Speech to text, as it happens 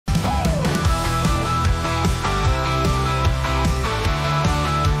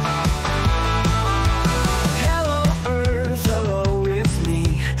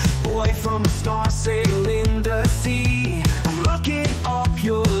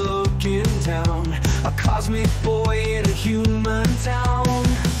cosmic boy in a human town.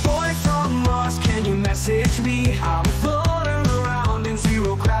 Boy from Mars, can you message me? I'm floating around in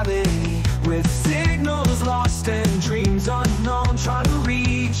zero gravity, with signals lost and dreams unknown, trying to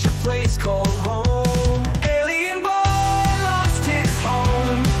reach a place called home. Alien boy lost his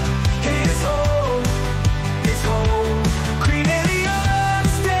home, his home, his home. Green alien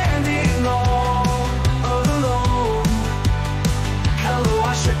standing all alone. Hello,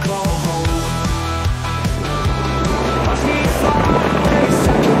 I should call home. Watch me fly away,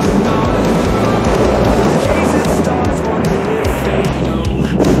 seconds to none. Chasing stars, wondering if they know.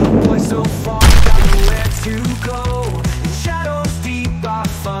 Boy so far, got nowhere to go. In shadows deep, I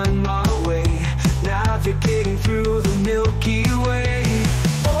find my way, navigating through the Milky Way.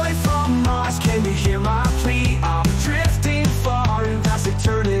 Boy from Mars, can you hear my plea? I'm drifting far and past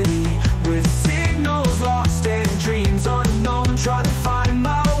eternity, with signals lost and dreams unknown, trying to find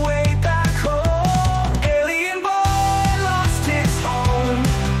my way back home. Alien boy lost his home,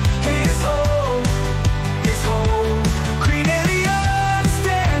 his home, his home. Green alien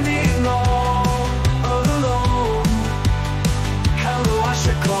standing all alone. Hello, I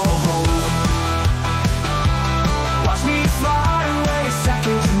should call home. Watch me fly away,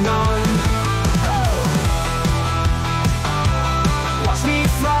 second to none. Watch me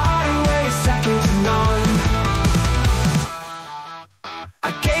fly away, second to none.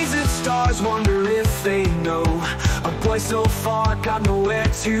 I gaze at stars, wonder if they know. A boy so far, got nowhere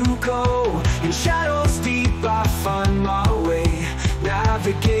to go. In shadows deep, I find my way,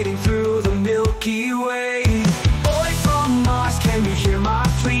 navigating through the Milky Way. Boy from Mars, can you hear my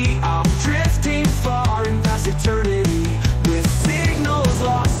plea? I'm drifting far and past eternity, with signals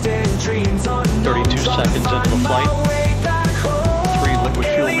lost and dreams unknown. 32 seconds into the flight. 3 liquid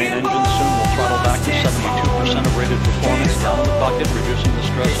fuel main engines. Soon we'll throttle back to 72% of rated performance. Down in the bucket, reducing the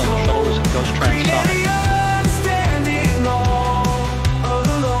stress on the shuttle as it goes transonic.